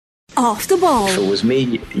off the ball. If it was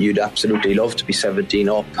me, you'd absolutely love to be 17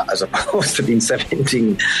 up as opposed to being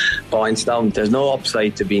 17 points down. There's no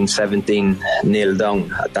upside to being 17-0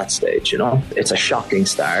 down at that stage, you know. It's a shocking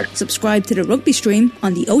start. Subscribe to the rugby stream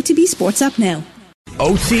on the OTB Sports app now.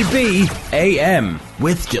 OTB AM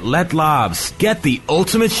with Gillette Labs. Get the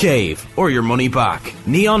ultimate shave or your money back.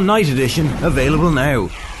 Neon Night Edition available now.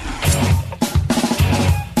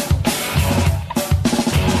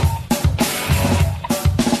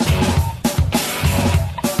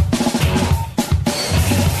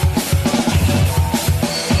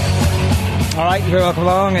 Alright, you're very welcome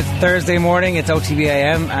along. It's Thursday morning, it's OTB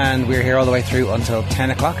AM, and we're here all the way through until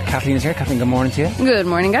 10 o'clock. Kathleen is here. Kathleen, good morning to you. Good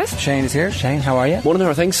morning, guys. Shane is here. Shane, how are you? Morning,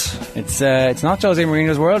 how are things? It's not Jose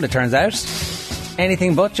Mourinho's world, it turns out.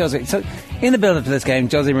 Anything but Jose. So, in the build-up to this game,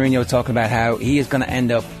 Jose Mourinho was talking about how he is going to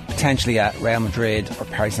end up potentially at Real Madrid or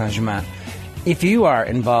Paris Saint-Germain. If you are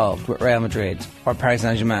involved with Real Madrid or Paris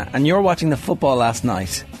Saint-Germain, and you're watching the football last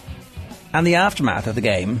night, and the aftermath of the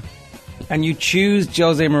game, and you choose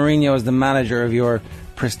Jose Mourinho as the manager of your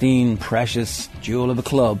pristine, precious jewel of a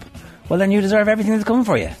club, well, then you deserve everything that's coming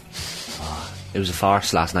for you. It was a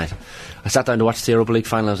farce last night. I sat down to watch the Europa League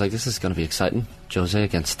final. I was like, this is going to be exciting. Jose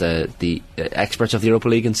against the experts of the Europa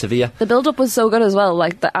League in Sevilla. The build-up was so good as well.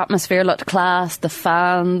 Like, the atmosphere looked class, the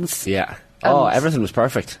fans. Yeah. Everything was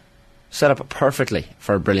perfect. Set up perfectly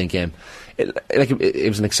for a brilliant game. It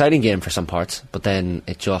was an exciting game for some parts, but then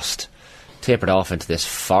it just tapered off into this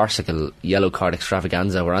farcical yellow card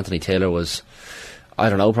extravaganza where Anthony Taylor was, I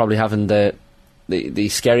don't know, probably having the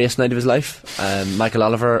scariest night of his life. Michael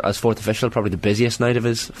Oliver as fourth official, probably the busiest night of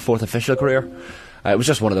his fourth official career. It was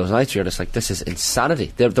just one of those nights where you're just like, this is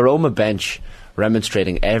insanity. The Roma bench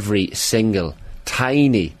remonstrating every single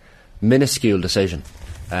tiny minuscule decision,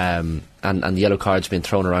 and the yellow cards being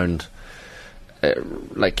thrown around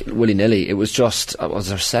like willy-nilly. It was just, was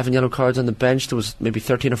there 7 yellow cards on the bench? There was maybe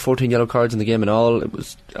 13 or 14 yellow cards in the game in all. It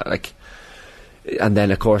was like, and then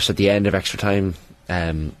of course at the end of extra time,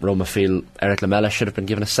 Roma feel Eric Lamela should have been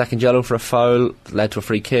given a second yellow for a foul that led to a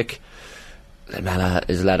free kick. Lamela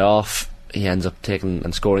is let off. He ends up taking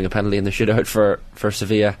and scoring a penalty in the shootout for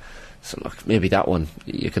Sevilla. So look, maybe that one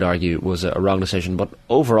you could argue was a wrong decision, but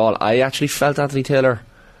overall I actually felt Anthony Taylor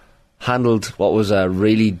handled what was a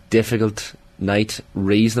really difficult night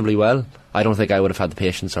reasonably well. I don't think I would have had the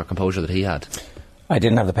patience or composure that he had. I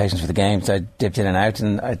didn't have the patience for the game, so I dipped in and out,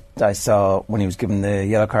 and I saw when he was given the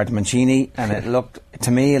yellow card to Mancini, and it looked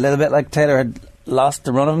to me a little bit like Taylor had lost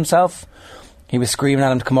the run of himself. He was screaming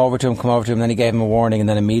at him to come over to him, then he gave him a warning and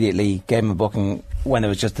then immediately gave him a booking when it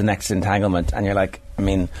was just the next entanglement, and you're like, I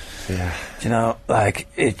mean, yeah, you know, like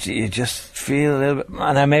you just feel a little bit,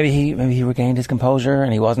 and then maybe he regained his composure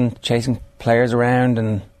and he wasn't chasing players around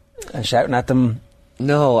and shouting at them.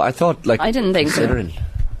 No, I thought, like, I didn't think so.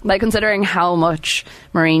 Like, considering how much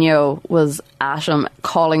Mourinho was at him,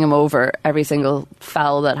 calling him over every single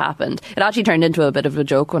foul that happened, it actually turned into a bit of a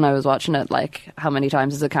joke when I was watching it. Like, how many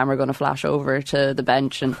times is the camera going to flash over to the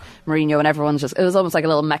bench and Mourinho and everyone's just, it was almost like a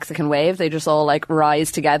little Mexican wave. They just all like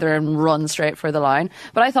rise together and run straight for the line.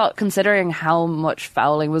 But I thought, considering how much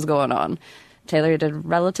fouling was going on, Taylor did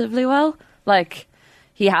relatively well. Like,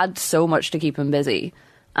 he had so much to keep him busy.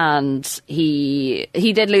 And he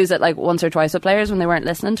did lose it like once or twice with players when they weren't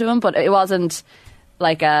listening to him, but it wasn't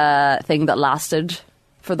like a thing that lasted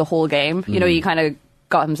for the whole game. You know, he kind of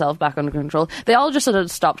got himself back under control. They all just sort of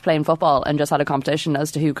stopped playing football and just had a competition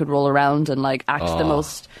as to who could roll around and like act the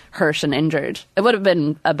most hurt and injured. It would have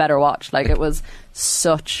been a better watch. Like, it was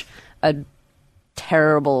such a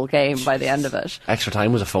terrible game by the end of it. Extra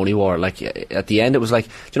time was a phony war. Like, at the end it was like,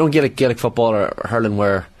 do you know, Gaelic football or hurling,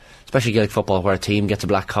 where especially Gaelic football, where a team gets a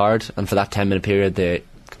black card and for that 10-minute period they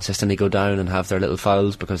consistently go down and have their little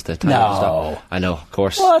fouls because the time is stopped. I know, of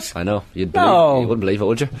course. What? I know. You wouldn't believe it,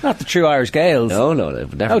 would you? Not the true Irish Gaels. No, they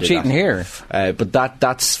would never do cheating that here. But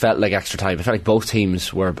that's felt like extra time. It felt like both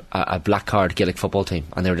teams were a black card Gaelic football team,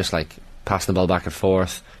 and they were just like passing the ball back and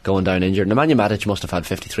forth, going down injured. Nemanja Matic must have had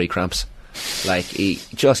 53 cramps. Like, he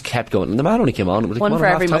just kept going, and the man only came on. It was like one for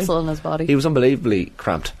every muscle in his body. He was unbelievably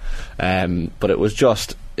cramped, but it was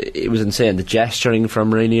insane. The gesturing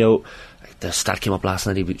from Mourinho. The stat came up last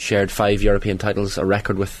night. He shared 5 European titles, a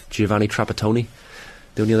record with Giovanni Trapattoni,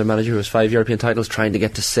 the only other manager who has 5 European titles, trying to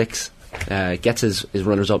get to 6. Gets his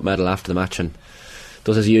runners-up medal after the match and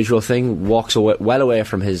does his usual thing, walks well away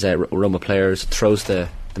from his Roma players, throws the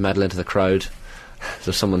medal into the crowd.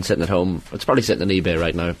 There's someone sitting at home. It's probably sitting on eBay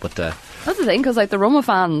right now. But that's the thing, because like the Roma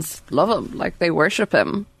fans love him. Like, they worship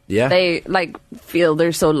him. Yeah. They like feel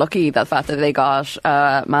they're so lucky, that fact that they got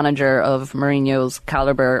a manager of Mourinho's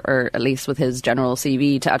calibre, or at least with his general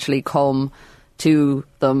CV, to actually come to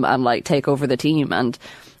them and like take over the team. And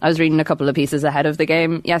I was reading a couple of pieces ahead of the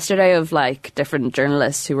game yesterday of like different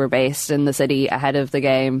journalists who were based in the city ahead of the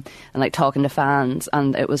game and like talking to fans,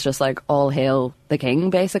 and it was just like all hail the king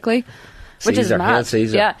basically, which Caesar, is mad.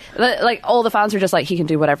 Caesar. Yeah, like all the fans were just like, he can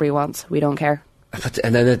do whatever he wants, we don't care.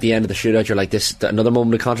 And then at the end of the shootout, you're like, this. Another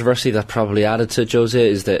moment of controversy that probably added to Jose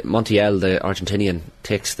is that Montiel, the Argentinian,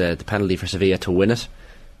 takes the penalty for Sevilla to win it,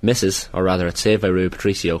 misses, or rather it's saved by Rui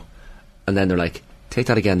Patricio, and then they're like, take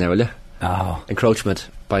that again there, will you? Oh. Encroachment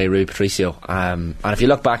by Rui Patricio. And if you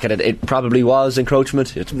look back at it, it probably was encroachment.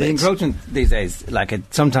 The encroachment these days, like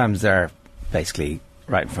sometimes they're basically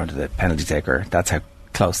right in front of the penalty taker. That's how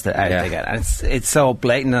close out they get, and it's so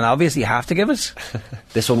blatant and obvious you have to give it.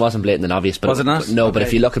 This one wasn't blatant and obvious, but was it not? No, okay. But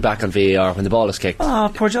if you look back on VAR when the ball is kicked,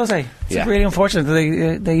 oh, poor Jose. It's really unfortunate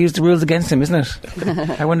that they used the rules against him, isn't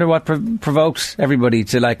it? I wonder what provoked everybody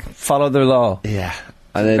to like follow the law. Yeah,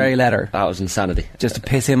 and then very letter. That was insanity, just to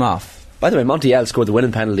piss him off. By the way, Montiel scored the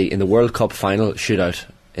winning penalty in the World Cup final shootout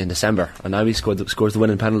in December, and now he scores the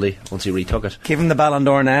winning penalty once he retook it. Give him the Ballon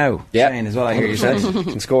d'Or now. Yeah, Shane, is what I hear you say.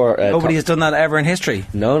 Can score. Nobody has done that ever in history.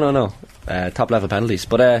 No. Top level penalties,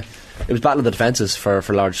 but it was battle of the defences for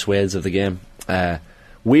large swathes of the game.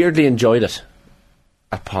 Weirdly enjoyed it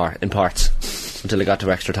in parts until it got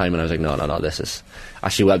to extra time, and I was like, no, this is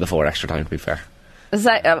actually well before extra time, to be fair. Is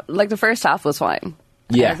that, like the first half was fine.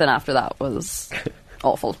 Yeah. Everything after that was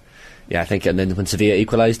awful. Yeah, I think, and then when Sevilla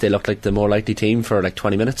equalised, they looked like the more likely team for like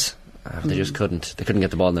 20 minutes. They just couldn't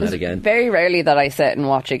get the ball in the net again. Very rarely that I sit and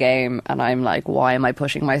watch a game and I'm like, why am I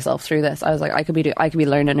pushing myself through this? I was like, I could be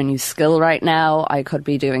learning a new skill right now. I could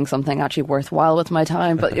be doing something actually worthwhile with my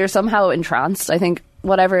time. But you're somehow entranced. I think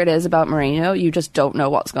whatever it is about Mourinho, you just don't know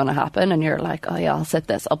what's going to happen, and you're like, oh yeah, I'll sit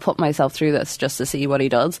this. I'll put myself through this just to see what he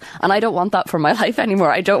does. And I don't want that for my life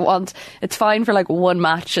anymore. It's fine for like one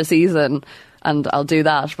match a season, and I'll do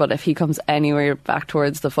that, but if he comes anywhere back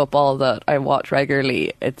towards the football that I watch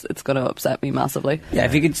regularly, it's going to upset me massively. Yeah,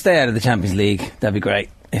 if you could stay out of the Champions League, that'd be great.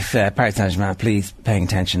 If Paris Saint-Germain, please, paying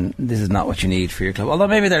attention, this is not what you need for your club. Although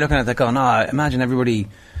maybe they're looking at that going, imagine everybody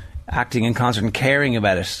acting in concert and caring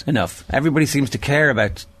about it enough. Everybody seems to care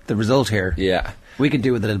about the result here. Yeah. We could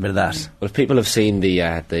do with a little bit of that. Well, if people have seen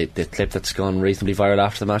the clip that's gone reasonably viral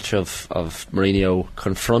after the match of Mourinho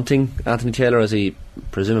confronting Anthony Taylor as he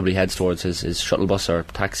presumably heads towards his shuttle bus or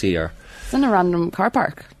taxi, or it's in a random car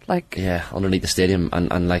park, like, yeah, underneath the stadium,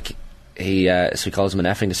 and like he calls him an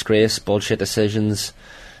effing disgrace, bullshit decisions.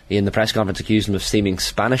 He in the press conference accused him of steaming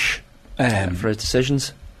Spanish for his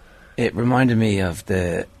decisions. It reminded me of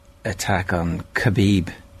the attack on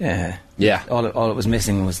Khabib. Yeah. All it was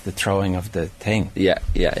missing was the throwing of the thing. Yeah,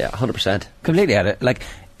 100%. Completely at it. Like,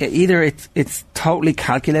 either it's totally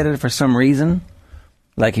calculated for some reason,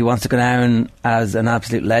 like he wants to go down as an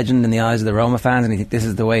absolute legend in the eyes of the Roma fans, and he thinks this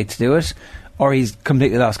is the way to do it, or he's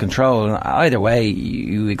completely lost control. Either way,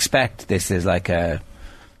 you expect this is like a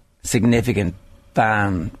significant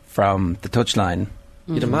ban from the touchline.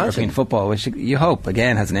 You'd imagine. European football, which you hope,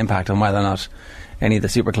 again, has an impact on whether or not any of the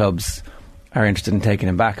super clubs are interested in taking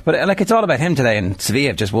him back. But like, it's all about him today, and Sevilla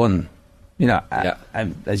have just won,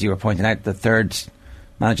 as you were pointing out, the third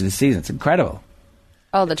manager this season. It's incredible.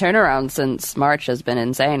 Oh, the turnaround since March has been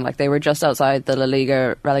insane. Like, they were just outside the La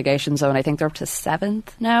Liga relegation zone. I think they're up to 7th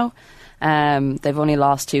now. They've only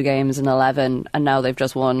lost 2 games in 11, and now they've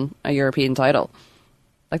just won a European title.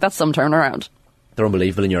 Like, that's some turnaround. They're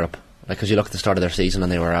unbelievable in Europe. Like, because you look at the start of their season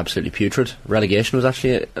and they were absolutely putrid. Relegation was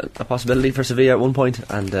actually a possibility for Sevilla at one point,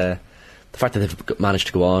 and the fact that they've managed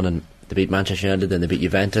to go on and they beat Manchester United, then they beat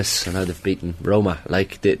Juventus, and now they've beaten Roma.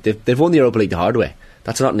 Like, they've won the Europa League the hard way.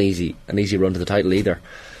 That's not an easy run to the title either.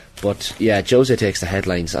 But yeah, Jose takes the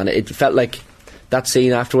headlines, and it felt like that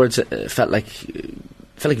scene afterwards. Felt like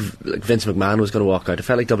Vince McMahon was going to walk out. It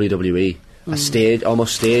felt like WWE,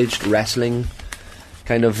 almost staged wrestling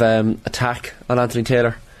kind of attack on Anthony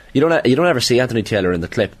Taylor. You don't ever see Anthony Taylor in the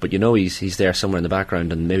clip, but you know he's there somewhere in the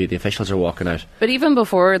background, and maybe the officials are walking out. But even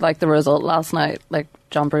before like the result last night, like,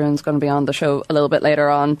 John Brewin's going to be on the show a little bit later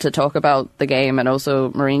on to talk about the game and also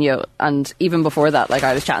Mourinho. And even before that, like,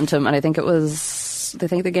 I was chatting to him, and I think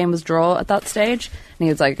the game was draw at that stage, and he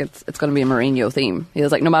was like, it's going to be a Mourinho theme. He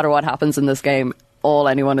was like, no matter what happens in this game, all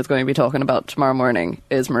anyone is going to be talking about tomorrow morning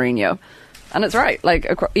is Mourinho. And it's right.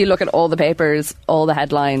 Like, you look at all the papers, all the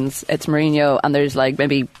headlines, it's Mourinho, and there's like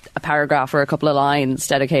maybe a paragraph or a couple of lines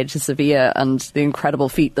dedicated to Sevilla and the incredible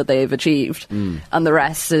feat that they've achieved. And the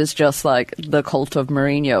rest is just like the cult of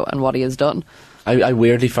Mourinho and what he has done. I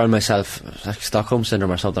weirdly found myself like Stockholm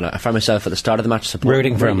syndrome or something. I found myself at the start of the match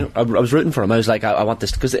supporting Rooting for him. I was rooting for him. I was like, I want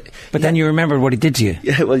this because. But then you remembered what he did to you.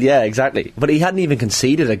 Yeah, well, yeah, exactly. But he hadn't even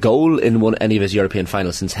conceded a goal in any of his European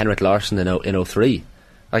finals since Henrik Larsson in 03.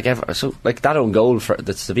 Like that own goal for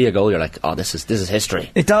the Sevilla goal, you're like, oh, this is history.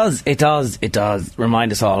 It does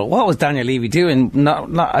remind us all. What was Daniel Levy doing?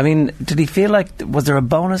 I mean, did he feel like, was there a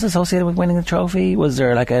bonus associated with winning the trophy? Was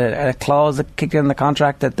there like a clause that kicked in the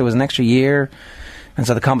contract that there was an extra year, and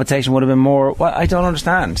so the compensation would have been more? Well, I don't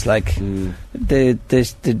understand. Like the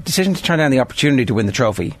decision to turn down the opportunity to win the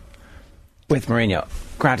trophy with Mourinho.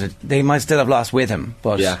 Granted, they might still have lost with him,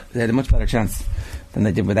 but they had a much better chance than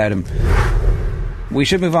they did without him. We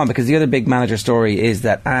should move on because the other big manager story is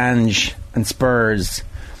that Ange and Spurs.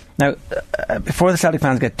 Now, before the Celtic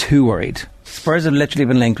fans get too worried, Spurs have literally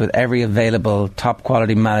been linked with every available top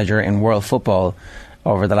quality manager in world football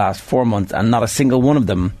over the last 4 months, and not a single one of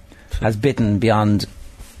them has bitten beyond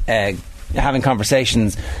having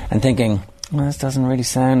conversations and thinking, well, this doesn't really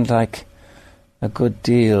sound like a good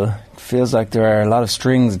deal. It feels like there are a lot of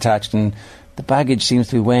strings attached and the baggage seems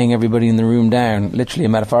to be weighing everybody in the room down, literally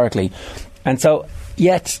and metaphorically. And so,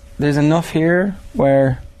 yet, there's enough here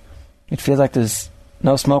where it feels like there's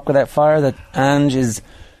no smoke without fire, that Ange's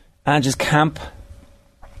camp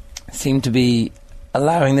seem to be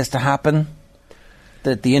allowing this to happen,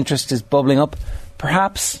 that the interest is bubbling up.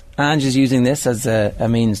 Perhaps Ange is using this as a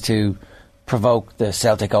means to provoke the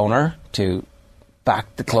Celtic owner to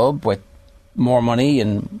back the club with more money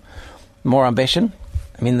and more ambition.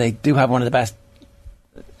 I mean, they do have one of the best,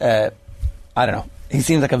 I don't know. He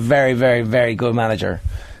seems like a very, very, very good manager,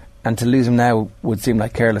 and to lose him now would seem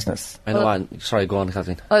like carelessness. I know. Sorry, go on,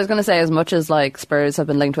 Kathleen. I was going to say, as much as like Spurs have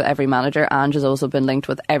been linked with every manager, Ange has also been linked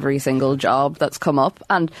with every single job that's come up,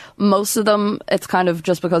 and most of them, it's kind of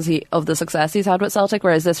just because of the success he's had with Celtic.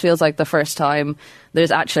 Whereas this feels like the first time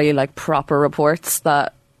there's actually like proper reports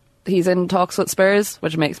that he's in talks with Spurs,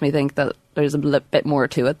 which makes me think that there's a bit more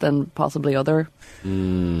to it than possibly other.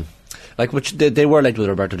 Like, which they were linked with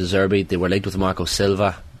Roberto De Zerbi, they were linked with Marco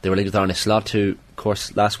Silva, they were linked with Arne Slot, who, of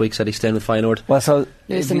course, last week said he's staying with Feyenoord. Well, so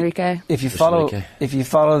Luis Enrique. If you follow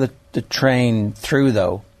the train through,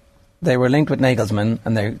 though, they were linked with Nagelsmann,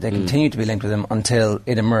 and they continued to be linked with him until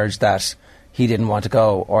it emerged that he didn't want to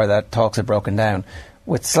go, or that talks had broken down.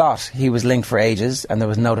 With Slot, he was linked for ages, and there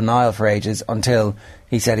was no denial for ages until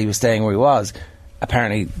he said he was staying where he was.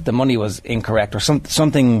 Apparently, the money was incorrect, or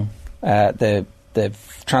something. The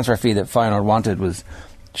transfer fee that Feyenoord wanted was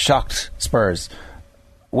shocked Spurs.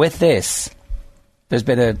 With this, there's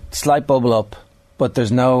been a slight bubble up, but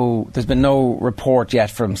there's been no report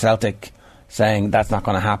yet from Celtic saying that's not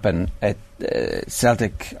going to happen.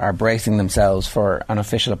 Celtic are bracing themselves for an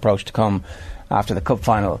official approach to come after the cup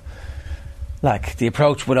final. Like, the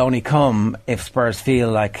approach would only come if Spurs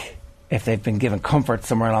feel like, if they've been given comfort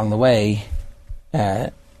somewhere along the way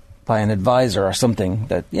by an advisor or something,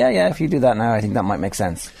 that if you do that now, I think that might make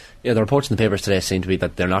sense. Yeah, the reports in the papers today seem to be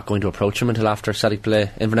that they're not going to approach him until after Celtic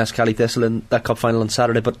play Inverness Cali Thistle in that cup final on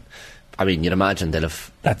Saturday. But I mean, you'd imagine they'll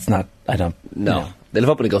have. That's not. I don't. No, they'll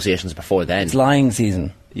have open negotiations before then. It's lying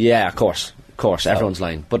season. Yeah, of course, everyone's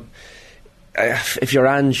lying. But if you're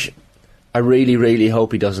Ange, I really, really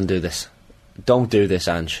hope he doesn't do this. Don't do this,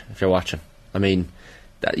 Ange. If you're watching, I mean.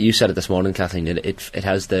 You said it this morning, Kathleen. It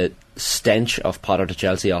has the stench of Potter to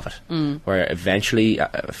Chelsea off it, where eventually,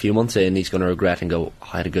 a few months in, he's going to regret and go,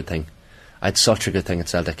 I had a good thing. I had such a good thing at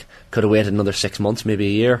Celtic. Could have waited another 6 months, maybe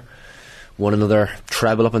a year, won another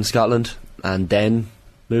treble up in Scotland, and then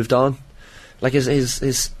moved on. Like,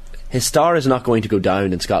 his star is not going to go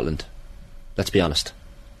down in Scotland. Let's be honest.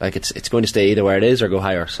 Like, it's going to stay either where it is or go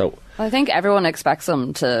higher. So I think everyone expects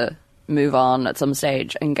him to move on at some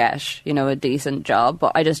stage and get, a decent job,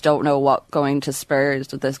 but I just don't know what going to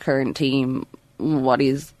Spurs with this current team, what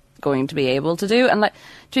he's going to be able to do. And like,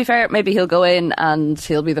 to be fair, maybe he'll go in and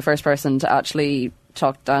he'll be the first person to actually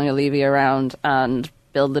talk Daniel Levy around and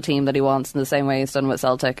build the team that he wants in the same way he's done with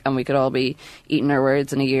Celtic, and we could all be eating our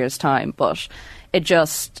words in a year's time. But it's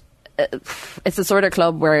the sort of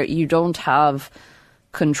club where you don't have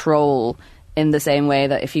control in the same way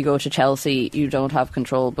that if you go to Chelsea, you don't have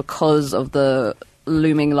control because of the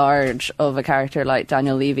looming large of a character like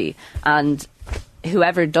Daniel Levy. And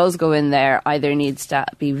whoever does go in there either needs to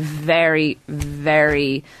be very,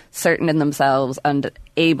 very certain in themselves and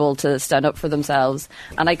able to stand up for themselves.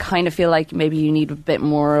 And I kind of feel like maybe you need a bit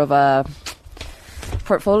more of a...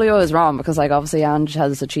 Portfolio is wrong, because like obviously Ange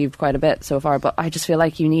has achieved quite a bit so far, but I just feel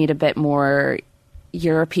like you need a bit more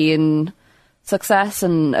European success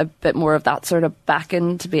and a bit more of that sort of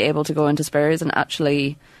backing to be able to go into Spurs and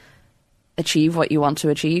actually achieve what you want to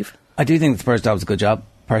achieve. I do think the Spurs job is a good job.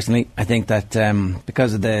 Personally, I think that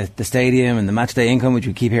because of the stadium and the matchday income, which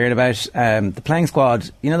we keep hearing about, the playing squad,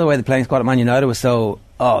 you know the way the playing squad at Man United was so,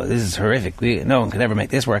 this is horrific, no one could ever make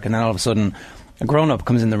this work, and then all of a sudden a grown-up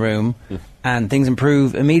comes in the room and things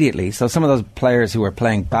improve immediately. So some of those players who were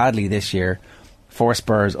playing badly this year for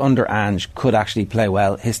Spurs under Ange could actually play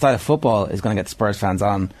well. His style of football is going to get the Spurs fans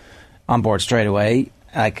on board straight away.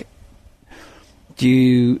 Like,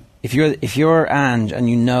 if you're Ange and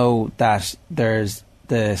you know that there's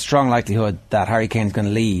the strong likelihood that Harry Kane's going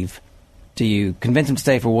to leave, do you convince him to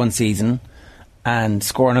stay for one season and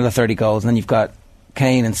score another 30 goals, and then you've got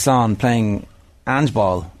Kane and Son playing Ange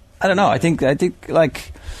ball? I don't know. I think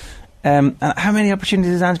like how many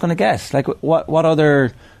opportunities is Ange going to get? Like, what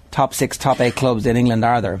other top 6, top 8 clubs in England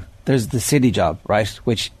are there? There's the City job, right?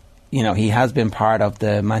 Which, you know, he has been part of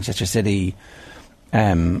the Manchester City.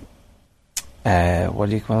 What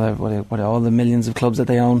do you call it? What are all the millions of clubs that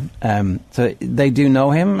they own? So they do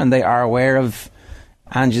know him, and they are aware of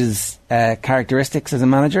Ange's characteristics as a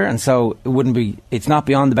manager, and so it's not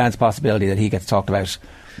beyond the bounds possibility that he gets talked about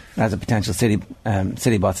as a potential City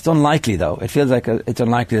boss. It's unlikely, though. It feels like it's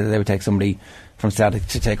unlikely that they would take somebody from Celtic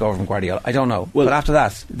to take over from Guardiola. I don't know. Well, but after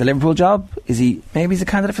that, the Liverpool job, maybe he's a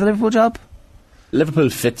candidate for the Liverpool job? Liverpool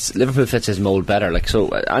fits his mould better. Like, so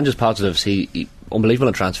Ange's positives, he unbelievable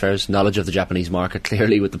in transfers, knowledge of the Japanese market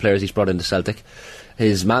clearly with the players he's brought into Celtic.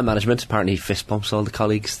 His man management, apparently he fist bumps all the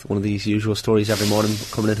colleagues, one of these usual stories every morning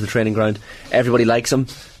coming into the training ground. Everybody likes him.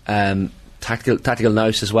 Tactical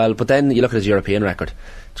nous as well. But then you look at his European record,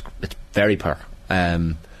 it's very poor.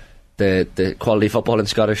 The quality of football in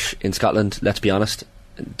Scotland, let's be honest,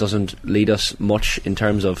 doesn't lead us much in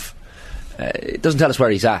terms of it doesn't tell us where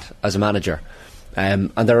he's at as a manager.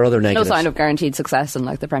 And there are other negatives. No sign of guaranteed success in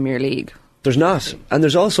like the Premier League. There's not. And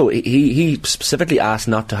there's also, he specifically asked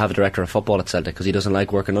not to have a director of football at Celtic because he doesn't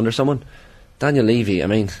like working under someone. Daniel Levy, I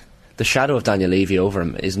mean, the shadow of Daniel Levy over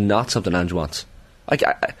him is not something Ange wants.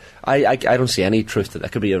 I don't see any truth to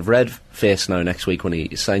that. Could be a red face now next week when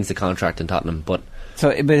he signs the contract in Tottenham. But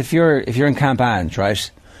if you're in Camp Ange,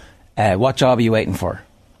 right, what job are you waiting for?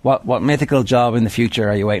 What mythical job in the future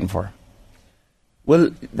are you waiting for?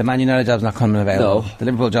 Well, the Man United job's not coming available. No. The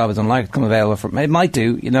Liverpool job is unlikely to come available. It might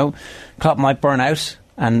do, you know. Klopp might burn out,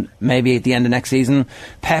 and maybe at the end of next season,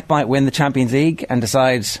 Pep might win the Champions League and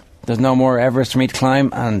decide there's no more Everest for me to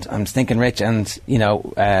climb, and I'm stinking rich, and you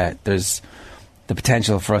know, there's the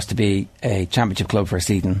potential for us to be a championship club for a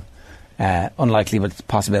season. Unlikely, but it's a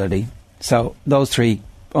possibility. So those three,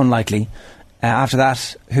 unlikely. After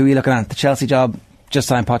that, who are you looking at? The Chelsea job. Just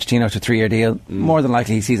signed Pochettino to a 3-year deal. More than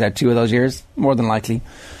likely he sees out 2 of those years. More than likely.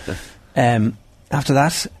 After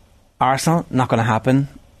that, Arsenal, not going to happen.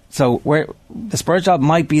 So the Spurs job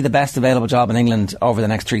might be the best available job in England over the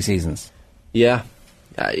next 3 seasons. Yeah.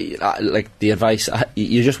 Like the advice,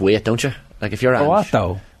 you just wait, don't you? Like if you're For what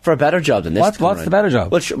though? For a better job than this. What's the better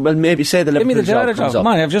job? Well, maybe say the Liverpool job comes up. Come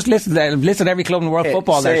on, I've just listed every club in world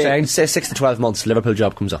football there, Shane. Say 6 to 12 months, Liverpool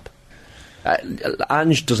job comes up.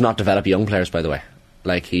 Ange does not develop young players, by the way.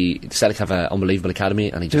 Like Celtic have an unbelievable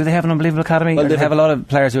academy, and do they have an unbelievable academy? Well, they have a lot of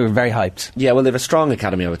players who are very hyped. Yeah, well, they have a strong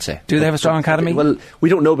academy, I would say. Do they have a strong academy? Well, we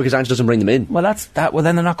don't know because Ange doesn't bring them in. Well, that's that. Well,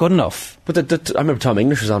 then they're not good enough. But I remember Tom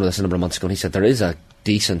English was on this a number of months ago, and he said there is a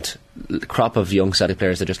decent crop of young Celtic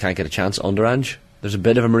players that just can't get a chance under Ange. There's a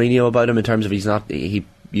bit of a Mourinho about him in terms of he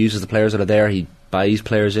uses the players that are there, he buys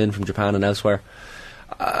players in from Japan and elsewhere.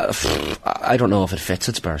 I don't know if it fits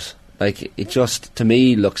at Spurs. Like, it just, to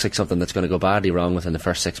me, looks like something that's going to go badly wrong within the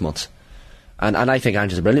first 6 months. And I think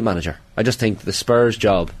Ange is a brilliant manager. I just think the Spurs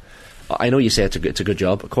job, I know you say it's a good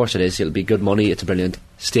job. Of course it is. It'll be good money. It's a brilliant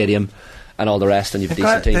stadium and all the rest, and you've a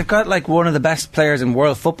decent team. They've got like one of the best players in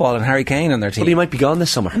world football in Harry Kane on their team. But he might be gone this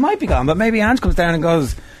summer. He might be gone, but maybe Ange comes down and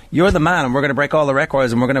goes, "You're the man, and we're going to break all the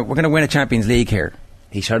records, and we're going to win a Champions League here."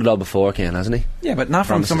 He's heard it all before, Kane, hasn't he? Yeah, but not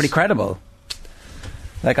from somebody credible.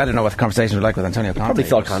 Like, I don't know what the conversations were like with Antonio Conte. Probably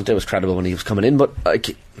thought Conte was credible when he was coming in, but like,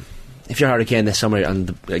 if you're Harry Kane this summer,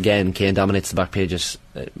 and again Kane dominates the back pages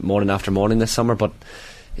morning after morning this summer, but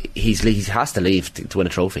he has to leave to win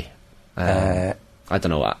a trophy. I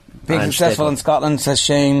don't know what. Being successful in Scotland, says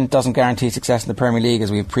Shane, doesn't guarantee success in the Premier League, as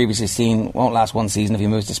we've previously seen. Won't last one season if he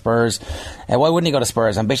moves to Spurs. Why wouldn't he go to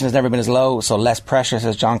Spurs? Ambition has never been as low, so less pressure,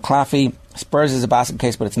 says John Claffey. Spurs is a basket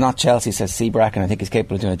case, but it's not Chelsea, says Seabrack, and I think he's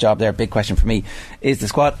capable of doing a job there. Big question for me is the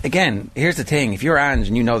squad. Again, here's the thing. If you're Ange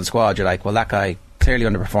and you know the squad, you're like, well, that guy clearly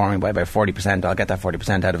underperforming by about 40%. I'll get that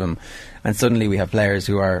 40% out of him. And suddenly we have players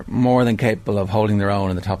who are more than capable of holding their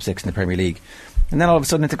own in the top 6 in the Premier League. And then all of a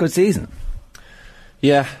sudden it's a good season.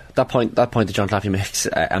 Yeah, that point that John Claffey makes,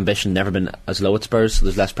 ambition never been as low at Spurs, so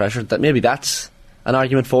there's less pressure. That maybe that's an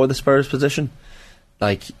argument for the Spurs position.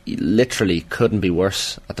 Like, literally couldn't be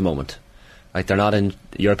worse at the moment. Like, they're not in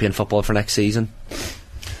European football for next season.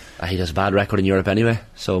 He does a bad record in Europe anyway,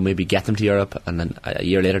 so maybe get them to Europe and then a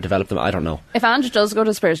year later develop them. I don't know. If Ange does go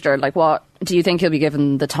to Spurs, Jared, like, what do you think he'll be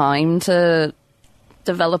given the time to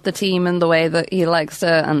develop the team in the way that he likes to,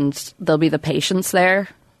 and there'll be the patience there?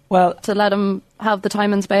 Well, to let him have the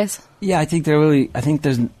time and space. Yeah, I think there will be. I think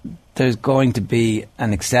there's going to be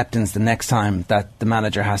an acceptance the next time that the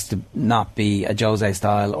manager has to not be a Jose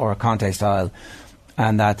style or a Conte style,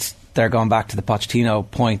 and that they're going back to the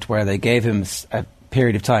Pochettino point where they gave him a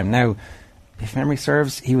period of time. Now, if memory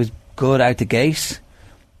serves, he was good out the gate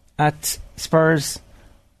at Spurs.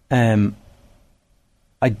 I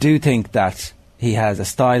do think that he has a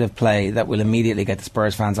style of play that will immediately get the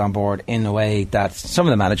Spurs fans on board in a way that some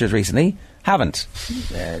of the managers recently haven't.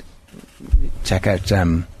 Check out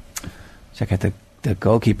the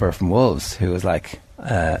goalkeeper from Wolves, who was like,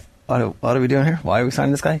 what are we doing here? Why are we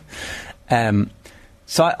signing this guy?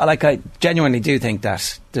 So I genuinely do think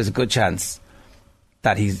that there's a good chance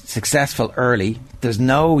that he's successful early. There's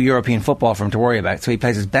no European football for him to worry about, so he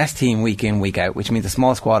plays his best team week in, week out, which means a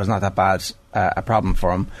small squad is not that bad a problem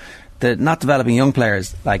for him. The not developing young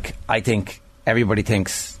players, like, I think everybody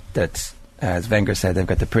thinks that, as Wenger said, they've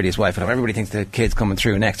got the prettiest wife at home. Everybody thinks the kids coming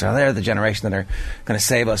through next, or they're the generation that are going to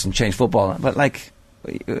save us and change football. But, like,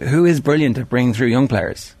 who is brilliant at bringing through young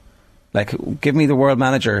players? Like, give me the world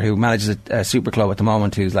manager who manages a super club at the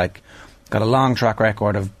moment, who's like got a long track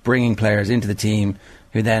record of bringing players into the team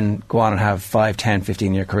who then go on and have 5, 10,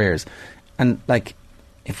 15-year careers. And, like,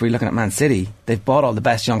 if we're looking at Man City, they've bought all the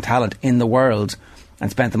best young talent in the world and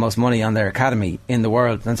spent the most money on their academy in the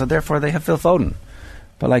world, and so therefore they have Phil Foden.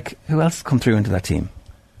 But, like, who else come through into that team?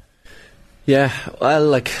 Yeah, well,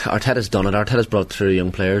 like, Arteta's done it. Arteta's brought through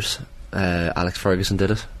young players. Alex Ferguson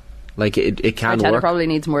did it. Like, it can Arteta work. probably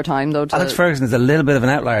needs more time, though. Alex Ferguson is a little bit of an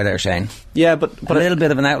outlier there, Shane. Yeah, but a little bit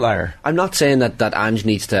of an outlier. I'm not saying that Ange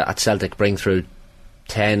needs to, at Celtic, bring through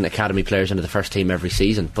 10 academy players into the first team every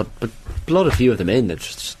season, but blood a few of them in.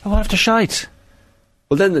 What if they're shite?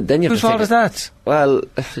 Well, then you have whose to fault is that? Well,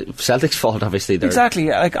 Celtic's fault, obviously. Exactly.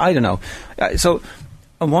 Like, I don't know. So,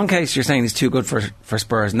 in one case, you're saying he's too good for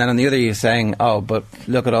Spurs, and then on the other, you're saying, oh, but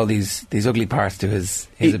look at all these ugly parts to his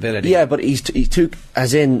ability. Yeah, but he took,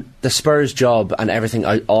 as in the Spurs job and everything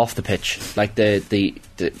off the pitch, like the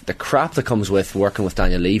crap that comes with working with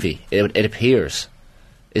Daniel Levy. It appears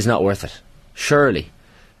is not worth it. Surely.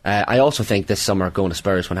 I also think this summer going to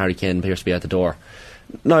Spurs when Harry Kane appears to be out the door.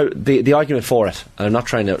 Now, the argument for it, and I'm not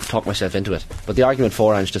trying to talk myself into it, but the argument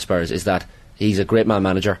for Ange to Spurs is that he's a great man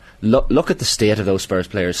manager. Look at the state of those Spurs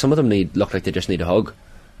players. Some of them look like they just need a hug,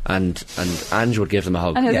 and Ange would give them a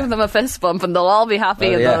hug. And he'll give them a fist bump, and they'll all be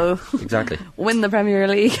happy, and they'll exactly win the Premier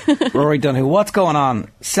League. Rory Donoghue, what's going on?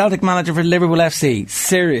 Celtic manager for Liverpool FC?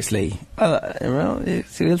 Seriously? Well,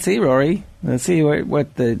 we'll see, Rory. We'll see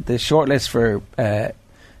what the shortlist for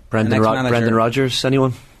Brendan Rodgers.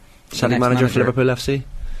 Anyone? Celtic manager for Liverpool FC?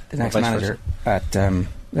 The next manager at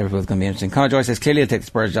Liverpool is going to be interesting. Conor Joyce says clearly he'll take the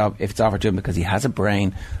Spurs job if it's offered to him because he has a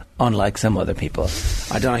brain, unlike some other people.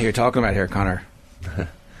 I don't know who you're talking about here, Conor.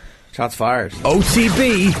 Shots fired.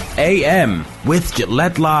 OTB AM with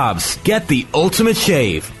Gillette Labs. Get the ultimate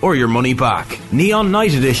shave or your money back. Neon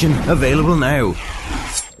Night Edition available now.